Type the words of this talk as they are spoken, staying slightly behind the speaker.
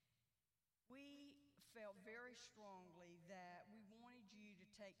felt very strongly that we wanted you to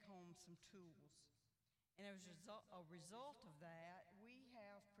take home some tools. And as a result of that, we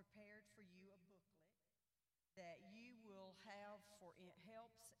have prepared for you a booklet that you will have for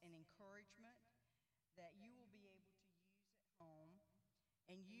helps and encouragement that you will be able to use at home,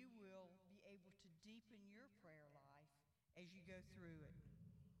 and you will be able to deepen your prayer life as you go through it.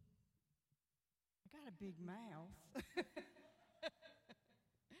 I got a big mouth.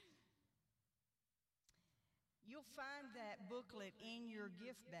 You'll find that booklet in your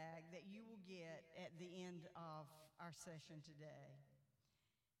gift bag that you will get at the end of our session today.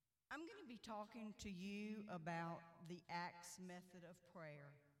 I'm going to be talking to you about the ACTS method of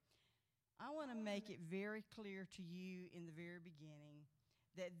prayer. I want to make it very clear to you in the very beginning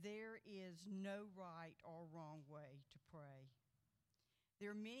that there is no right or wrong way to pray.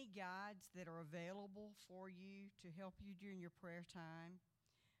 There are many guides that are available for you to help you during your prayer time.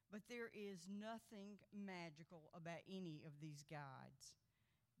 But there is nothing magical about any of these guides.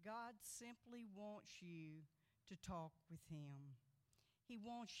 God simply wants you to talk with Him. He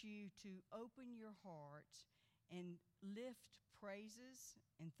wants you to open your heart and lift praises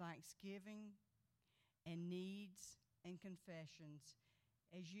and thanksgiving and needs and confessions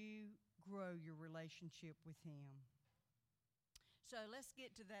as you grow your relationship with Him. So let's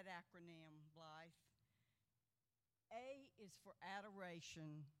get to that acronym, Blythe. A is for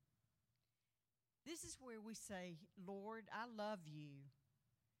adoration. This is where we say, Lord, I love you.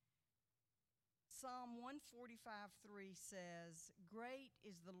 Psalm 145:3 says, Great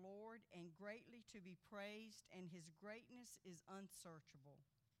is the Lord and greatly to be praised, and His greatness is unsearchable.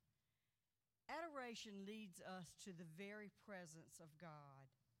 Adoration leads us to the very presence of God,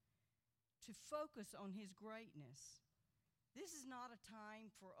 to focus on His greatness. This is not a time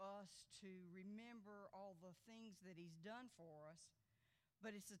for us to remember all the things that He's done for us,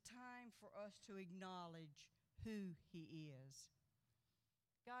 but it's a time for us to acknowledge who He is.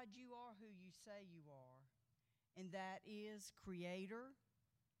 God, you are who you say you are, and that is Creator,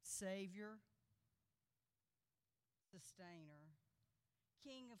 Savior, Sustainer,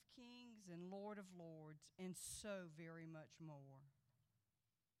 King of Kings and Lord of Lords, and so very much more.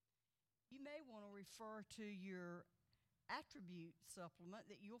 You may want to refer to your attribute supplement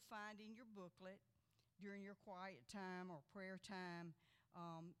that you'll find in your booklet during your quiet time or prayer time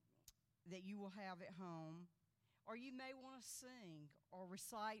that you will have at home. Or you may want to sing or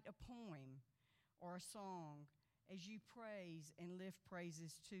recite a poem or a song as you praise and lift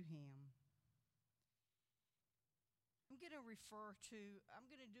praises to Him. I'm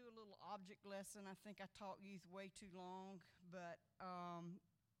going to do a little object lesson. I think I taught youth way too long, but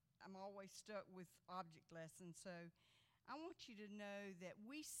I'm always stuck with object lessons. So I want you to know that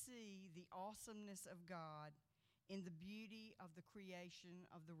we see the awesomeness of God in the beauty of the creation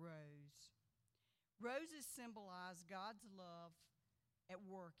of the rose. Roses symbolize God's love at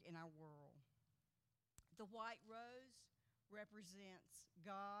work in our world. The white rose represents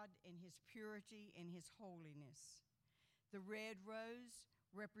God and His purity and His holiness. The red rose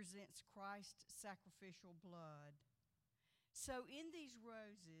represents Christ's sacrificial blood. So in these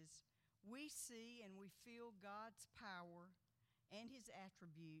roses, we see and we feel God's power and His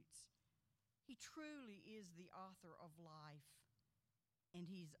attributes. He truly is the author of life, and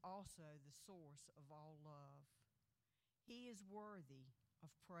He's also the source of all love. He is worthy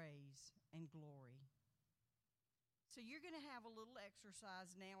of praise and glory. So you're going to have a little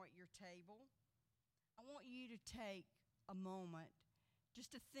exercise now at your table. I want you to take a moment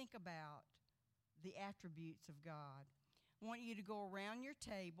just to think about the attributes of God. I want you to go around your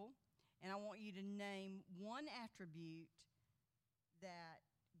table, and I want you to name one attribute that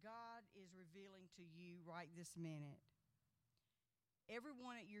God is revealing to you right this minute.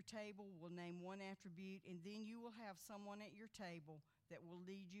 Everyone at your table will name one attribute, and then you will have someone at your table that will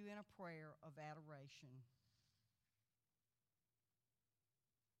lead you in a prayer of adoration.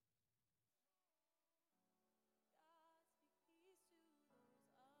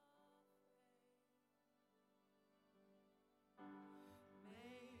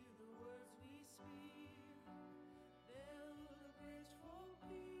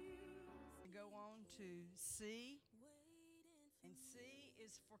 Go on to C, and C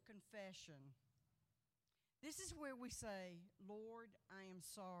is for confession. This is where we say, Lord, I am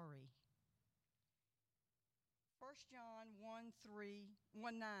sorry. 1 John 1:9,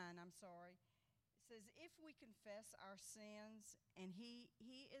 it says, if we confess our sins, and he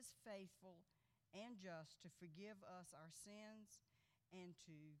is faithful and just to forgive us our sins and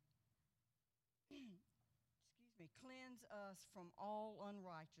to cleanse us from all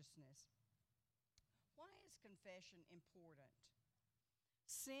unrighteousness. Why is confession important?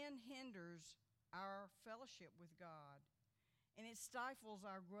 Sin hinders our fellowship with God, and it stifles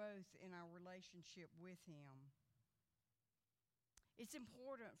our growth in our relationship with Him. It's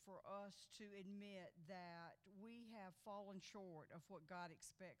important for us to admit that we have fallen short of what God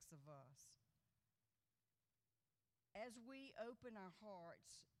expects of us. As we open our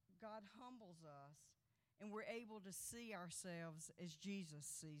hearts, God humbles us, and we're able to see ourselves as Jesus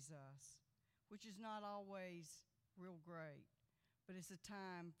sees us, which is not always real great, but it's a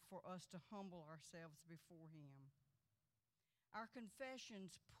time for us to humble ourselves before Him. Our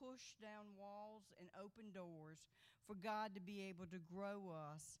confessions push down walls and open doors for God to be able to grow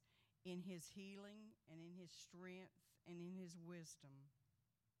us in His healing and in His strength and in His wisdom.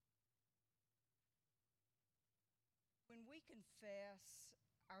 When we confess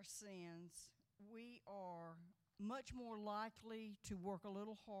our sins, we are much more likely to work a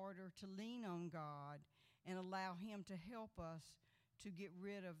little harder to lean on God and allow Him to help us to get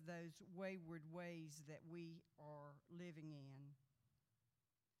rid of those wayward ways that we are living in.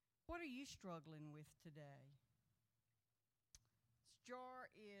 What are you struggling with today? This jar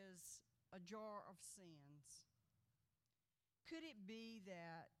is a jar of sins. Could it be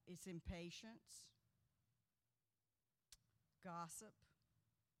that it's impatience, gossip,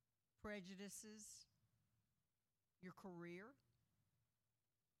 prejudices, your career,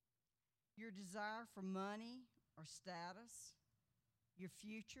 your desire for money or status, your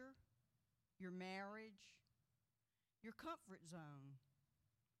future, your marriage, your comfort zone,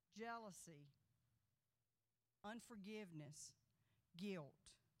 jealousy, unforgiveness, guilt?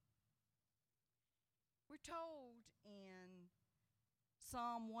 We're told in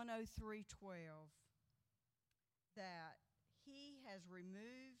Psalm 103:12 that He has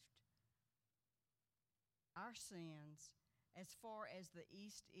removed our sins as far as the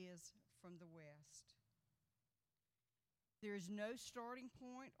east is from the west. There is no starting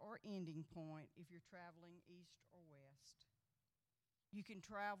point or ending point if you're traveling east or west. You can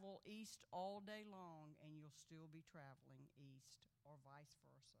travel east all day long and you'll still be traveling east, or vice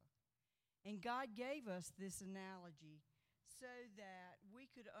versa. And God gave us this analogy so that we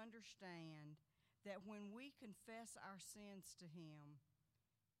could understand that when we confess our sins to Him,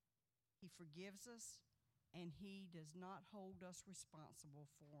 He forgives us and He does not hold us responsible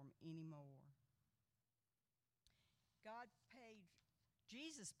for them anymore.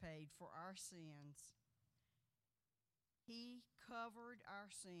 Jesus paid for our sins. He covered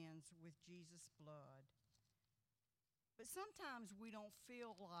our sins with Jesus' blood. But sometimes we don't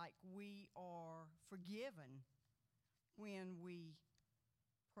feel like we are forgiven when we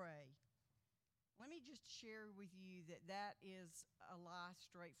pray. Let me just share with you that that is a lie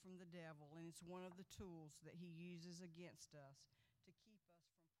straight from the devil, and it's one of the tools that he uses against us to keep us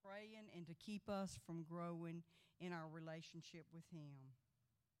from praying and to keep us from growing in our relationship with Him.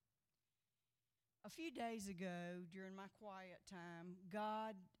 A few days ago, during my quiet time,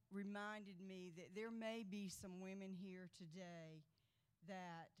 God reminded me that there may be some women here today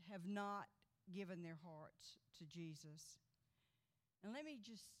that have not given their hearts to Jesus. And let me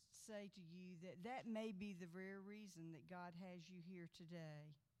just say to you that that may be the very reason that God has you here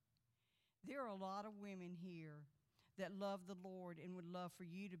today. There are a lot of women here that love the Lord and would love for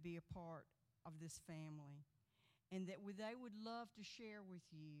you to be a part of this family, and that they would love to share with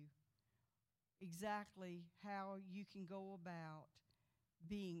you exactly how you can go about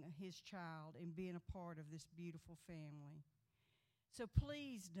being His child and being a part of this beautiful family. So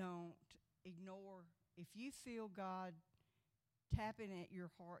please don't ignore, if you feel God tapping at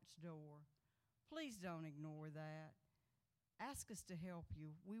your heart's door, please don't ignore that. Ask us to help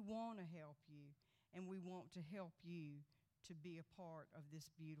you. We want to help you, and we want to help you to be a part of this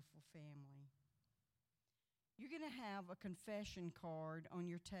beautiful family. You're going to have a confession card on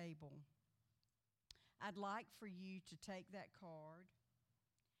your table. I'd like for you to take that card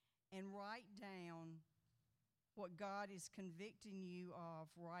and write down what God is convicting you of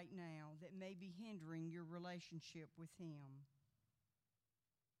right now that may be hindering your relationship with Him.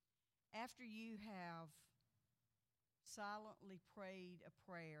 After you have silently prayed a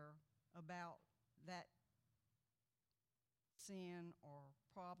prayer about that sin or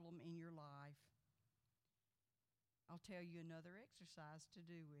problem in your life, I'll tell you another exercise to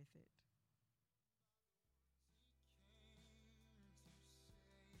do with it.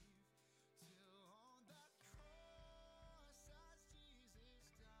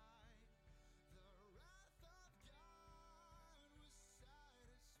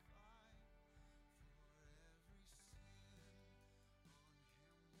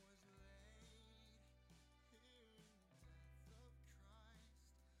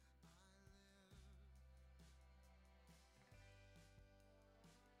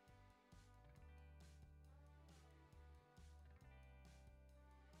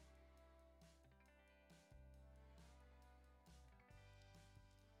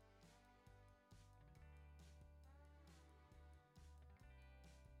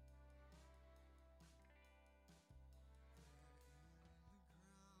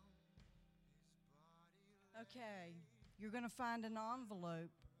 Okay, you're going to find an envelope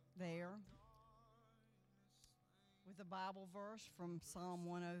there with a Bible verse from Psalm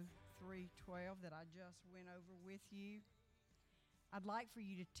 103:12 that I just went over with you. I'd like for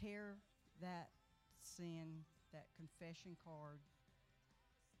you to tear that sin, that confession card,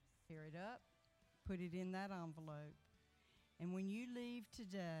 tear it up, put it in that envelope. And when you leave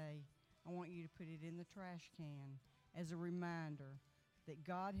today, I want you to put it in the trash can as a reminder that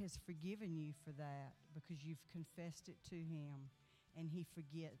God has forgiven you for that because you've confessed it to Him, and He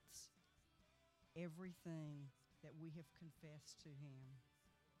forgets everything that we have confessed to Him.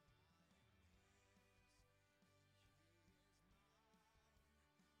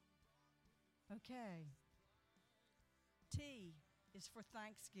 Okay. T is for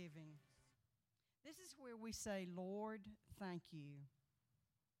Thanksgiving. This is where we say, Lord, thank you.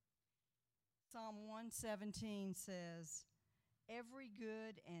 Psalm 117 says, every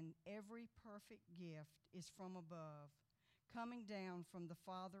good and every perfect gift is from above, coming down from the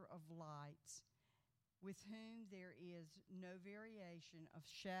Father of lights, with whom there is no variation of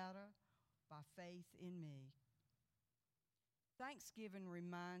shadow by faith in me. Thanksgiving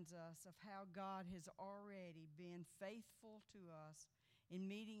reminds us of how God has already been faithful to us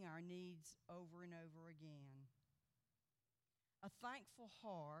in meeting our needs over and over again. A thankful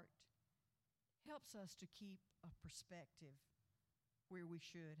heart helps us to keep a perspective where we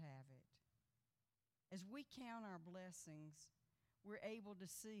should have it. As we count our blessings, we're able to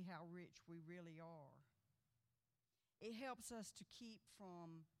see how rich we really are. It helps us to keep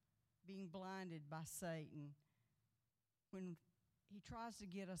from being blinded by Satan when he tries to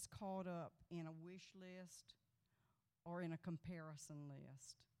get us caught up in a wish list or in a comparison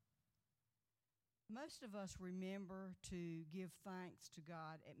list. Most of us remember to give thanks to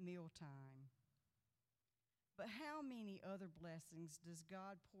God at mealtime. But how many other blessings does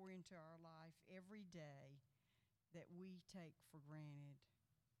God pour into our life every day that we take for granted?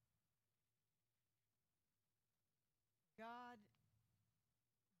 God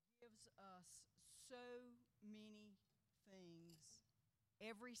gives us so many things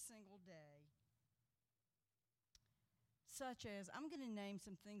every single day, such as, I'm going to name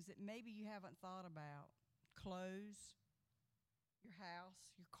some things that maybe you haven't thought about: clothes, your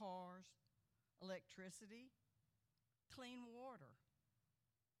house, your cars, electricity, clean water,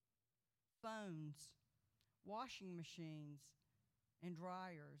 phones, washing machines, and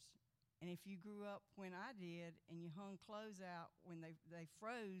dryers. And if you grew up when I did and you hung clothes out when they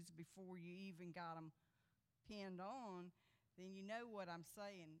froze before you even got them pinned on, then you know what I'm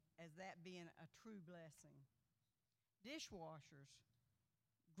saying as that being a true blessing. Dishwashers,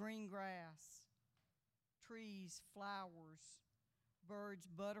 green grass, trees, flowers, birds,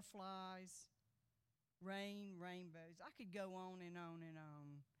 butterflies, rain, rainbows. I could go on and on and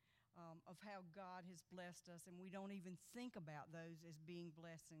on of how God has blessed us, and we don't even think about those as being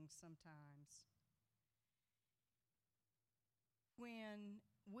blessings sometimes. When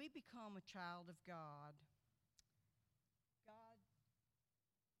we become a child of God, God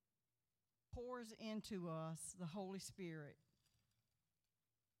pours into us the Holy Spirit.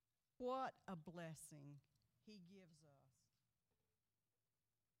 What a blessing He gives us.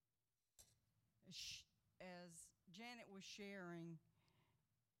 As Janet was sharing,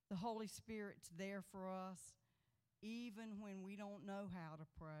 the Holy Spirit's there for us even when we don't know how to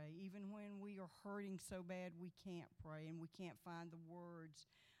pray, even when we are hurting so bad we can't pray and we can't find the words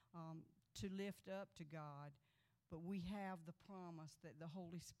to lift up to God. But we have the promise that the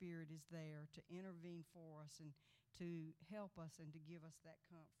Holy Spirit is there to intervene for us and to help us and to give us that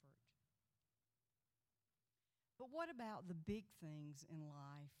comfort. But what about the big things in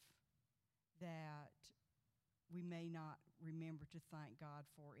life that we may not remember to thank God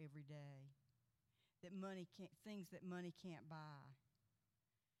for every day? Things that money can't buy.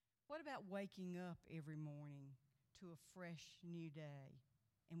 What about waking up every morning to a fresh new day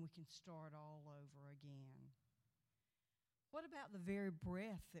and we can start all over again? What about the very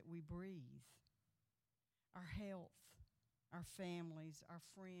breath that we breathe? Our health, our families, our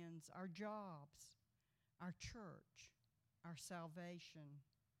friends, our jobs, our church, our salvation,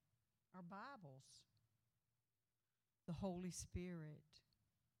 our Bibles, the Holy Spirit,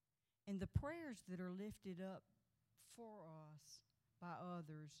 and the prayers that are lifted up for us by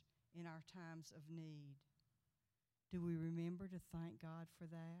others in our times of need. Do we remember to thank God for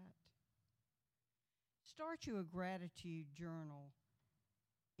that? Start you a gratitude journal,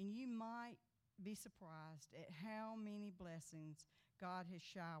 and you might be surprised at how many blessings God has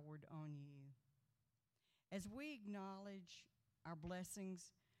showered on you. As we acknowledge our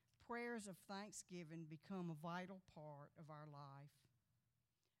blessings, prayers of thanksgiving become a vital part of our life.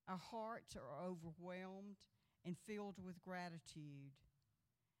 Our hearts are overwhelmed and filled with gratitude,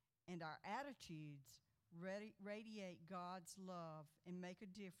 and our attitudes radiate God's love and make a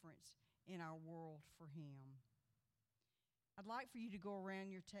difference in our world for Him. I'd like for you to go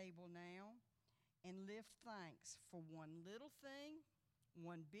around your table now and lift thanks for one little thing,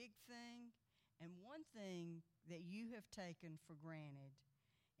 one big thing, and one thing that you have taken for granted.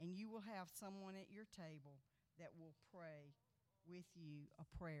 And you will have someone at your table that will pray with you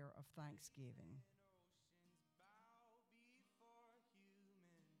a prayer of thanksgiving.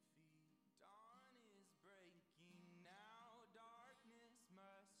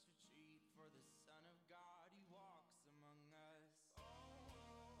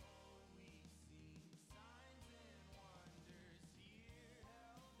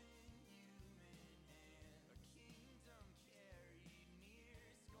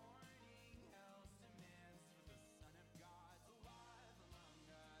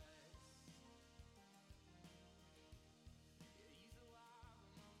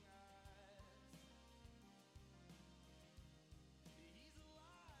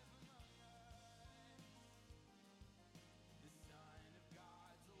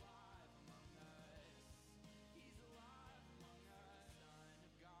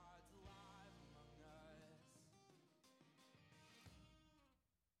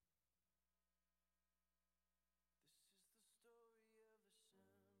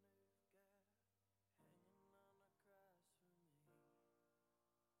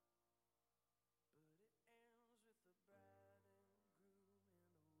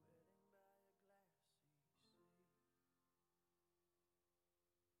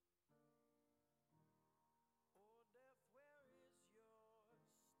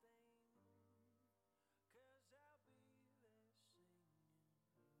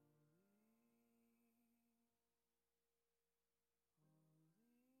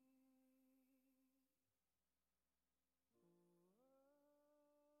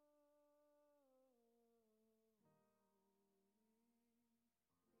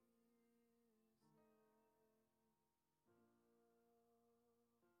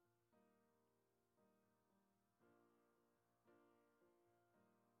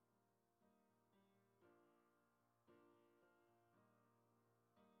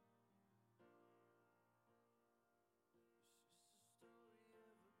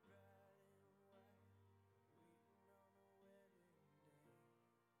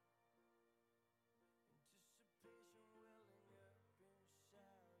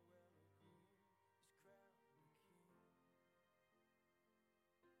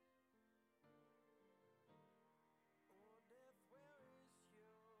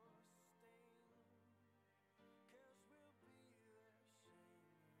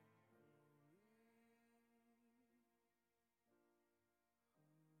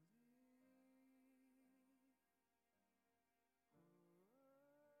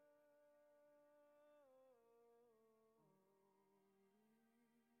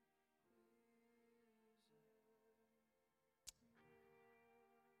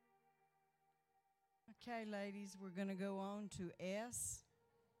 Okay, ladies, we're going to go on to S.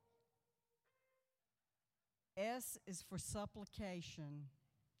 S is for supplication.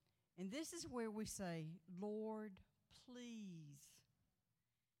 And this is where we say, Lord, please.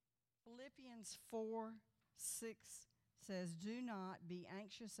 Philippians 4:6 says, do not be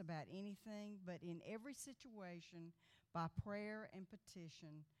anxious about anything, but in every situation, by prayer and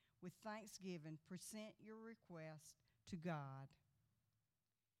petition, with thanksgiving, present your request to God.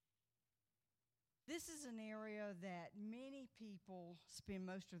 This is an area that many people spend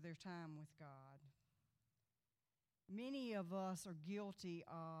most of their time with God. Many of us are guilty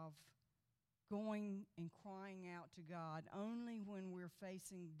of going and crying out to God only when we're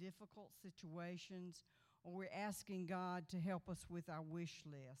facing difficult situations or we're asking God to help us with our wish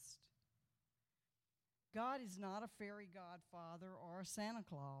list. God is not a fairy godfather or a Santa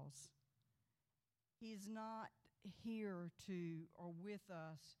Claus. He is not here to or with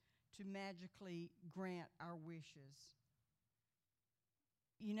us to magically grant our wishes.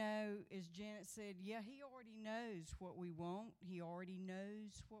 You know, as Janet said, yeah, He already knows what we want. He already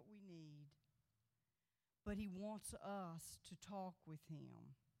knows what we need. But He wants us to talk with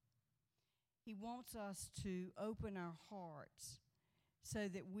Him. He wants us to open our hearts so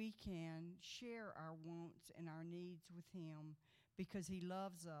that we can share our wants and our needs with Him because He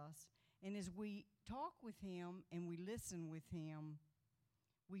loves us. And as we talk with Him and we listen with Him,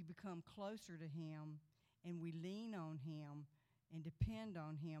 we become closer to Him and we lean on Him and depend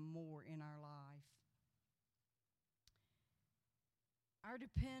on Him more in our life. Our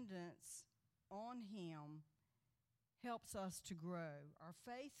dependence on Him helps us to grow. Our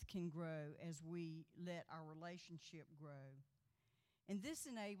faith can grow as we let our relationship grow. And this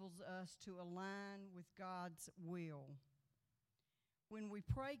enables us to align with God's will. When we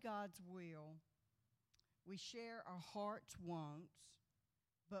pray God's will, we share our heart's wants,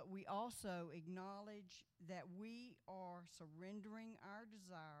 but we also acknowledge that we are surrendering our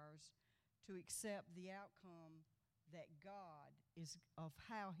desires to accept the outcome that God is of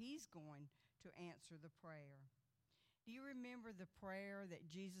how He's going to answer the prayer. Do you remember the prayer that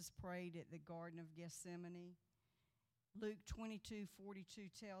Jesus prayed at the Garden of Gethsemane? Luke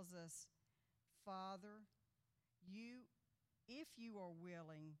 22:42 tells us, Father, if you are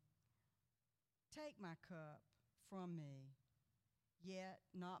willing, take my cup from me, yet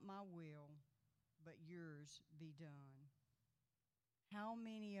not my will, but yours be done. How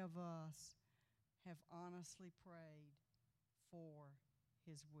many of us have honestly prayed for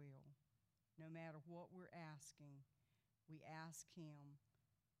His will? No matter what we're asking, we ask Him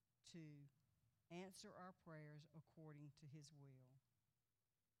to answer our prayers according to His will.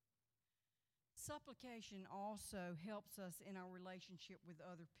 Supplication also helps us in our relationship with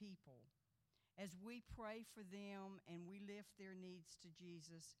other people. As we pray for them and we lift their needs to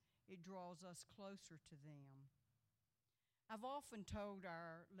Jesus, it draws us closer to them. I've often told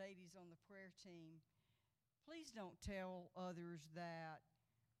our ladies on the prayer team, please don't tell others that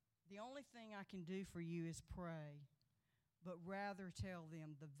the only thing I can do for you is pray, but rather tell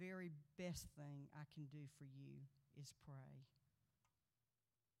them the very best thing I can do for you is pray.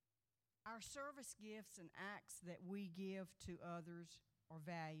 Our service gifts and acts that we give to others are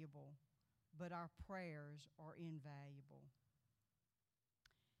valuable, but our prayers are invaluable.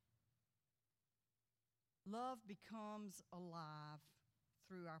 Love becomes alive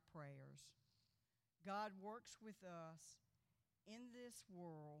through our prayers. God works with us in this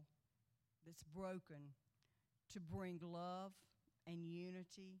world that's broken to bring love and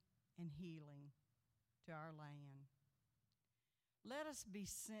unity and healing to our land. Let us be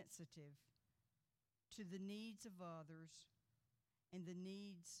sensitive to the needs of others and the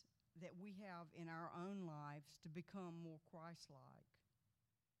needs that we have in our own lives to become more Christ-like,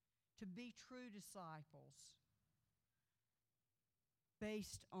 to be true disciples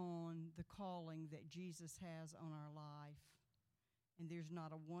based on the calling that Jesus has on our life. And there's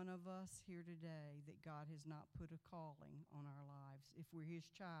not a one of us here today that God has not put a calling on our lives. If we're His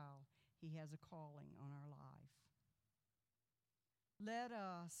child, He has a calling on our life. Let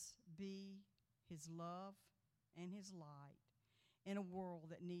us be His love and His light in a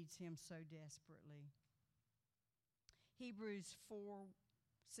world that needs Him so desperately. Hebrews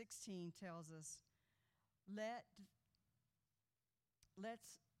 4:16 tells us,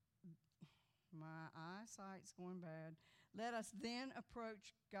 my eyesight's going bad. Let us then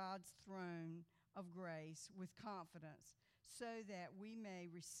approach God's throne of grace with confidence so that we may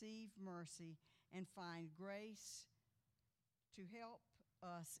receive mercy and find grace to help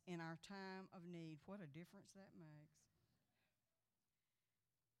us in our time of need. What a difference that makes.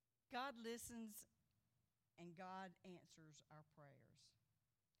 God listens and God answers our prayers.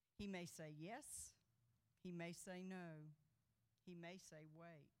 He may say yes, He may say no, He may say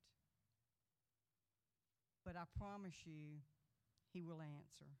wait. But I promise you, He will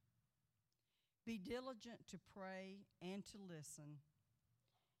answer. Be diligent to pray and to listen.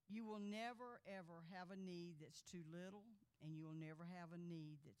 You will never, ever have a need that's too little, and you will never have a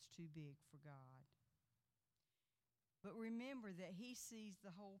need that's too big for God. But remember that He sees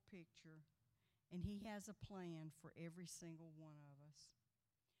the whole picture, and He has a plan for every single one of us.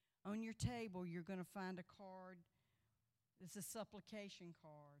 On your table, you're going to find a card. It's a supplication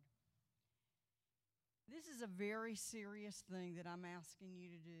card. This is a very serious thing that I'm asking you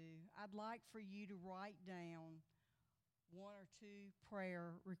to do. I'd like for you to write down one or two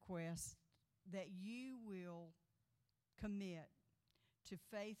prayer requests that you will commit to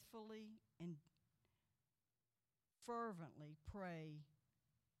faithfully and fervently pray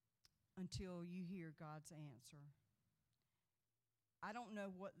until you hear God's answer. I don't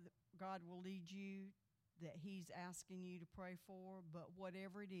know what God will lead you that He's asking you to pray for, but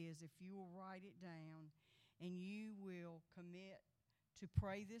whatever it is, if you will write it down and you will commit to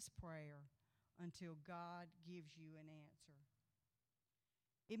pray this prayer until God gives you an answer.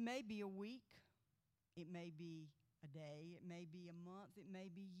 It may be a week, it may be a day, it may be a month, it may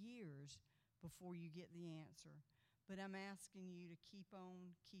be years before you get the answer. But I'm asking you to keep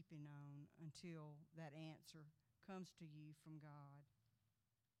on keeping on until that answer comes to you from God.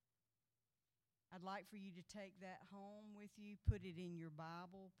 I'd like for you to take that home with you, put it in your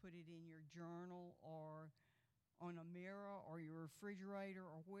Bible, put it in your journal or on a mirror or your refrigerator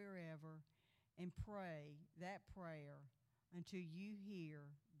or wherever, and pray that prayer until you hear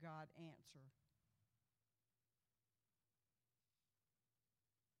God answer.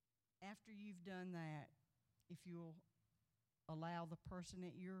 After you've done that, if you'll allow the person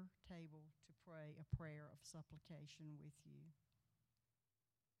at your table to pray a prayer of supplication with you.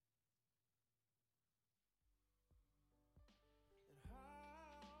 And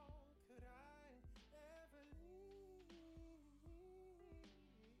how could I ever leave?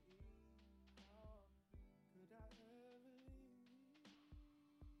 How could I ever leave? How could I ever leave?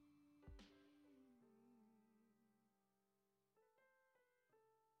 You've been so kind.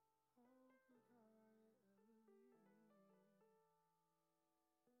 Oh, oh, stay right here.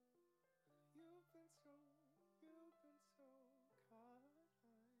 Faithful through the ages, God of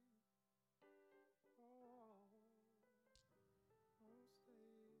Abraham, you're the God of covenants and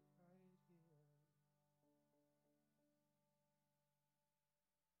faithful promises. Time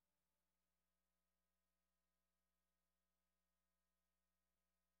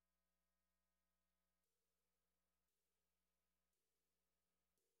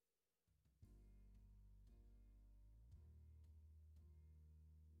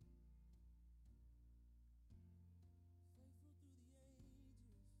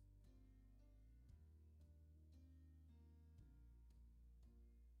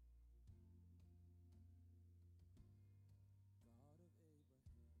time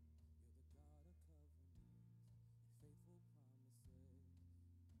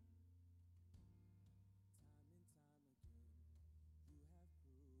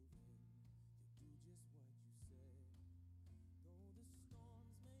you have proven you do just what you said. Though the storms may come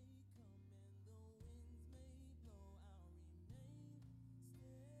and the winds may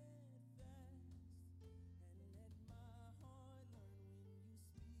blow, I'll remain steadfast and let my heart learn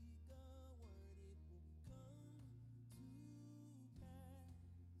when you speak a word, it will come to pass.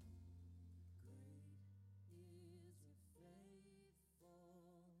 Great is your faithfulness to me.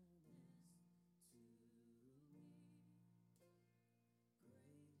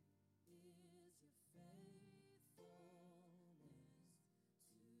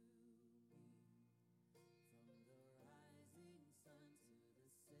 Great is your faithfulness to me. From the rising sun to the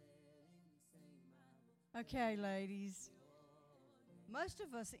setting same, I will Okay, ladies. Most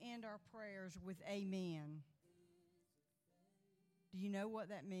of us end our prayers with amen. Do you know what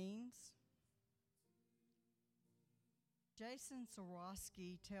that means? Jason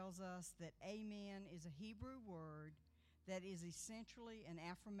Soroski tells us that amen is a Hebrew word that is essentially an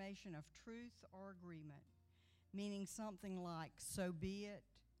affirmation of truth or agreement, meaning something like, so be it,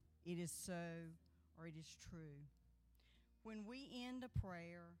 it is so, or it is true. When we end a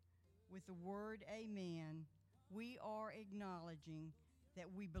prayer with the word amen, we are acknowledging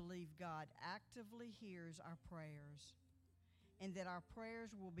that we believe God actively hears our prayers and that our prayers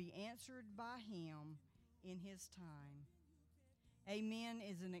will be answered by Him in His time. Amen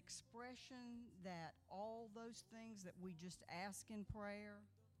is an expression that all those things that we just ask in prayer,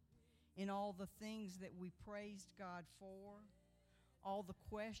 and all the things that we praised God for, all the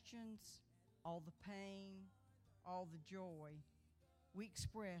questions, all the pain, all the joy we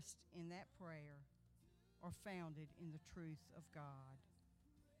expressed in that prayer are founded in the truth of God.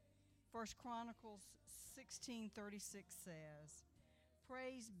 1 Chronicles 16:36 says,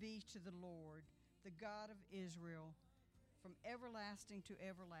 "Praise be to the Lord, the God of Israel, from everlasting to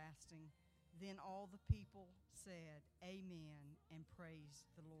everlasting." Then all the people said, Amen, and praised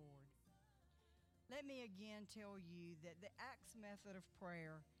the Lord. Let me again tell you that the ACTS method of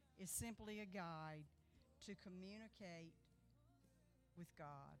prayer is simply a guide to communicate with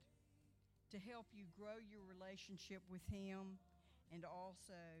God, to help you grow your relationship with Him and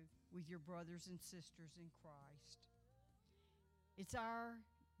also with your brothers and sisters in Christ. It's our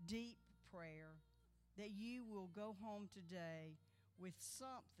deep prayer that you will go home today with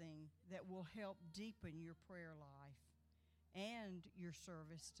something that will help deepen your prayer life and your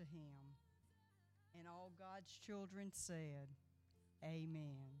service to Him. And all God's children said,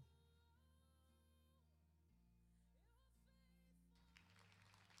 Amen.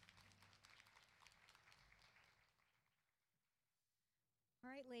 All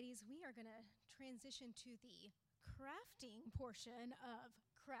right, ladies, we are going to transition to the crafting portion of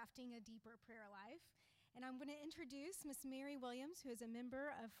Crafting a Deeper Prayer Life. And I'm going to introduce Miss Mary Williams, who is a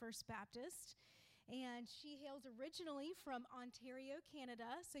member of First Baptist. And she hails originally from Ontario,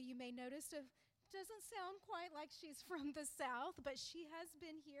 Canada. So you may notice it doesn't sound quite like she's from the South, but she has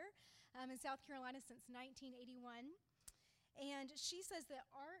been here in South Carolina since 1981. And she says that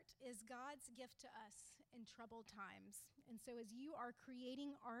art is God's gift to us in troubled times. And so as you are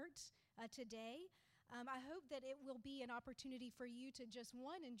creating art today, I hope that it will be an opportunity for you to just,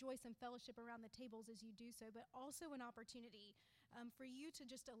 one, enjoy some fellowship around the tables as you do so, but also an opportunity for you to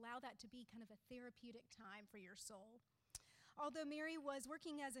just allow that to be kind of a therapeutic time for your soul. Although Mary was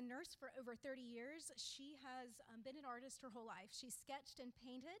working as a nurse for over 30 years, she has been an artist her whole life. She sketched and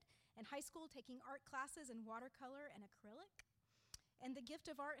painted in high school, taking art classes in watercolor and acrylic. And the gift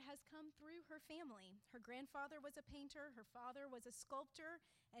of art has come through her family. Her grandfather was a painter, her father was a sculptor,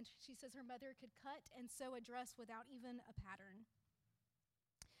 and she says her mother could cut and sew a dress without even a pattern.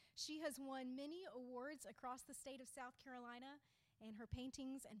 She has won many awards across the state of South Carolina, and her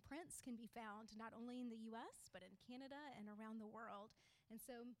paintings and prints can be found not only in the U.S., but in Canada and around the world. And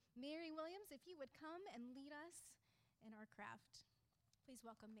so, Mary Williams, if you would come and lead us in our craft. Please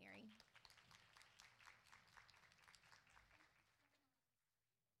welcome Mary.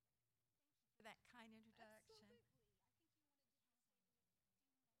 For that kind introduction.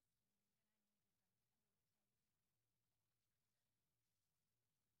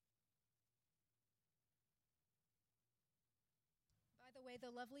 By the way,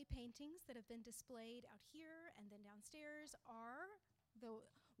 the lovely paintings that have been displayed out here and then downstairs are the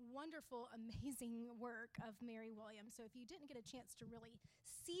wonderful, amazing work of Mary Williams. So if you didn't get a chance to really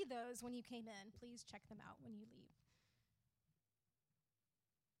see those when you came in, please check them out when you leave.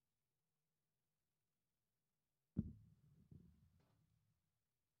 Thank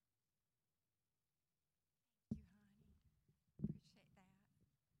you, honey.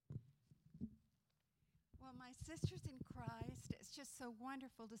 Appreciate that. Well, my sisters in Christ, it's just so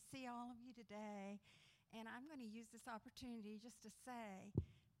wonderful to see all of you today. And I'm going to use this opportunity just to say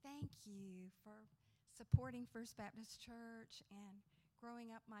thank you for supporting First Baptist Church and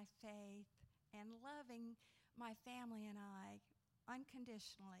growing up my faith and loving my family and I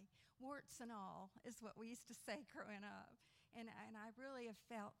unconditionally. Warts and all is what we used to say growing up. And I really have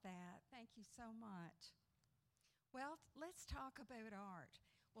felt that. Thank you so much. Well, let's talk about art.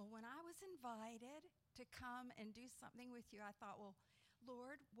 Well, when I was invited to come and do something with you, I thought, well,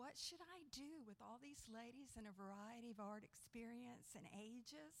 Lord, what should I do with all these ladies in a variety of art experience and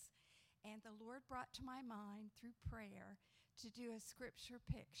ages? And the Lord brought to my mind through prayer to do a scripture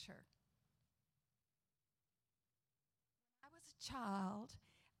picture. When I was a child,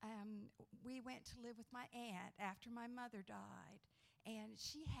 we went to live with my aunt after my mother died, and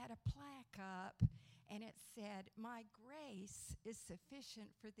she had a plaque up, and it said, "My grace is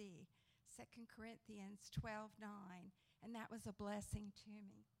sufficient for thee," 2 Corinthians 12:9, and that was a blessing to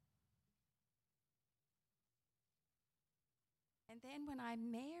me. And then when I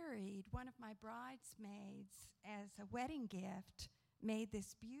married, one of my bridesmaids, as a wedding gift, made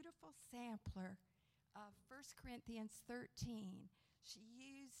this beautiful sampler of 1 Corinthians 13. She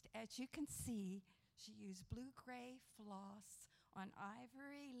used, as you can see, she used blue-gray floss on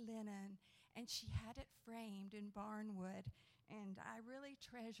ivory linen, and she had it framed in barnwood, and I really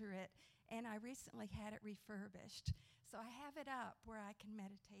treasure it, and I recently had it refurbished. So I have it up where I can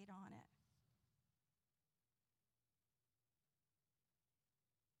meditate on it.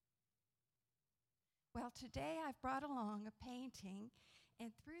 Well, today I've brought along a painting,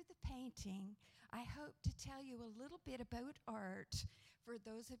 and through the painting, I hope to tell you a little bit about art for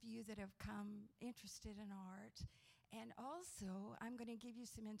those of you that have come interested in art. And also, I'm going to give you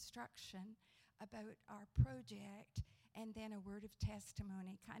some instruction about our project and then a word of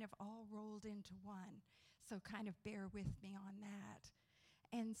testimony, kind of all rolled into one. So kind of bear with me on that.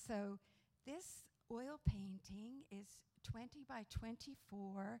 And so this oil painting is 20 by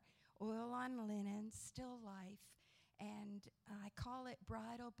 24, oil on linen, still life, and I call it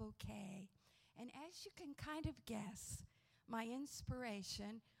Bridal Bouquet. And as you can kind of guess, my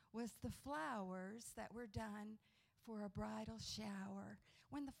inspiration was the flowers that were done for a bridal shower.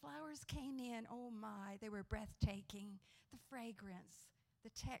 When the flowers came in, oh my, they were breathtaking. The fragrance, the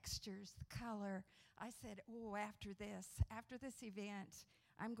textures, the color. I said, oh, after this event,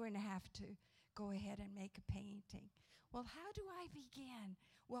 I'm going to have to go ahead and make a painting. Well, how do I begin?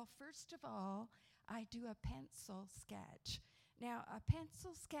 Well, first of all, I do a pencil sketch. Now, a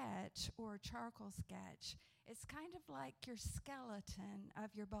pencil sketch or a charcoal sketch, it's kind of like your skeleton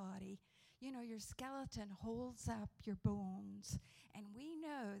of your body. You know, your skeleton holds up your bones. And we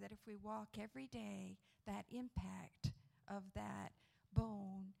know that if we walk every day, that impact of that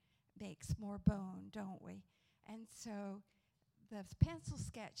bone makes more bone, don't we? And so the pencil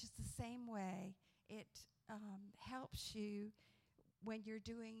sketch is the same way. It helps you when you're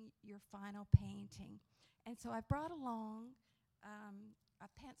doing your final painting. And so I brought along a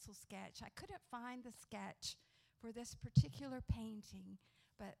pencil sketch. I couldn't find the sketch for this particular painting,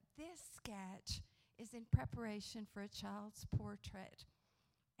 but this sketch is in preparation for a child's portrait.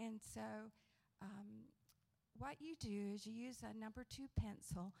 And so what you do is you use a number 2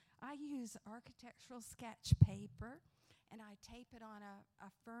 pencil. I use architectural sketch paper, and I tape it on a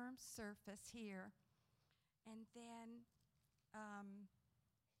firm surface here. And then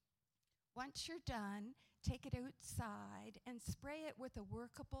once you're done, take it outside and spray it with a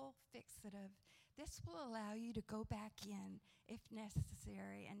workable fixative. This will allow you to go back in if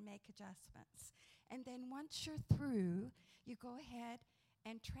necessary and make adjustments. And then once you're through, you go ahead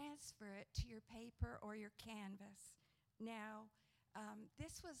and transfer it to your paper or your canvas. Now,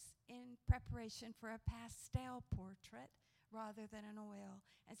 this was in preparation for a pastel portrait rather than an oil.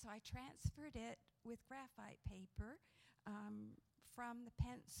 And so I transferred it with graphite paper from the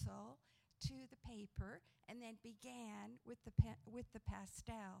pencil to the paper, and then began with the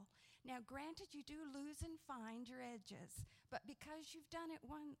pastel. Now, granted, you do lose and find your edges, but because you've done it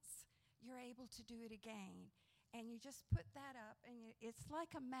once, you're able to do it again. And you just put that up, and it's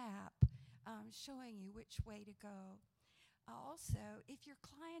like a map showing you which way to go. Also, if your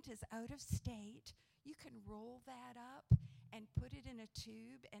client is out of state, you can roll that up and put it in a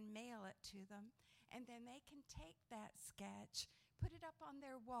tube and mail it to them, and then they can take that sketch, put it up on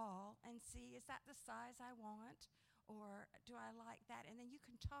their wall, and see, is that the size I want, or do I like that? And then you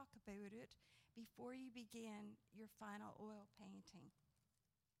can talk about it before you begin your final oil painting.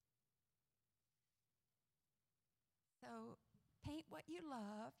 So paint what you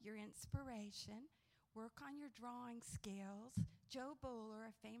love, your inspiration. Work on your drawing skills. Joe Bowler,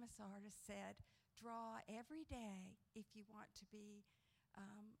 a famous artist, said, draw every day if you want to be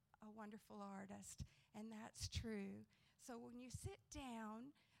a wonderful artist. And that's true. So when you sit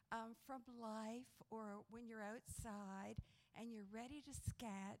down from life, or when you're outside and you're ready to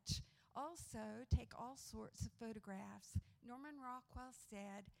sketch, also take all sorts of photographs. Norman Rockwell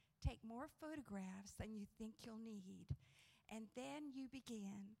said, take more photographs than you think you'll need. And then you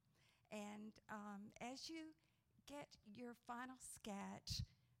begin. And as you get your final sketch,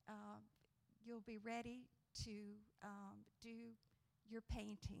 you'll be ready to do your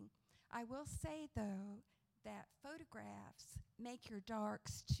painting. I will say, though, that photographs make your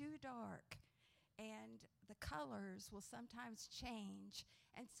darks too dark, and the colors will sometimes change.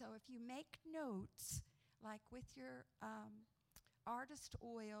 And so if you make notes, like with your artist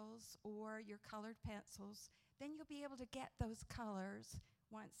oils or your colored pencils, then you'll be able to get those colors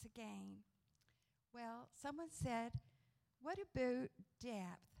once again. Well, someone said, what about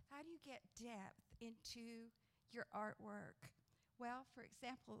depth? How do you get depth into your artwork? Well, for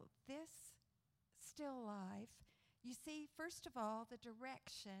example, this still life, you see, first of all, the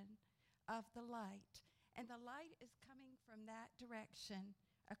direction of the light. And the light is coming from that direction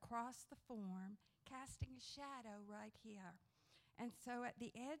across the form, casting a shadow right here. And so at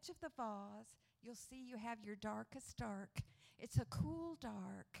the edge of the vase, you'll see you have your darkest dark. It's a cool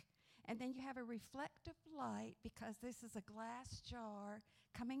dark. And then you have a reflective light, because this is a glass jar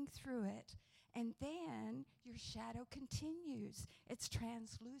coming through it. And then your shadow continues. It's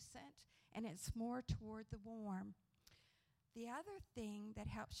translucent, and it's more toward the warm. The other thing that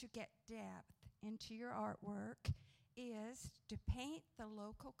helps you get depth into your artwork is to paint the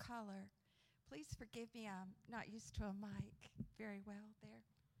local color. Please forgive me, I'm not used to a mic very well there.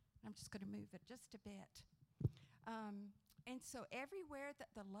 I'm just going to move it just a bit. And so everywhere that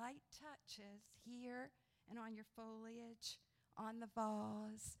the light touches, here and on your foliage, on the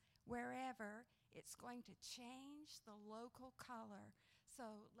vase, wherever, it's going to change the local color.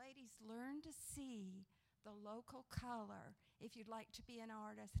 So ladies, learn to see the local color if you'd like to be an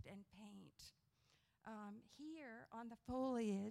artist and paint. Here on the foliage,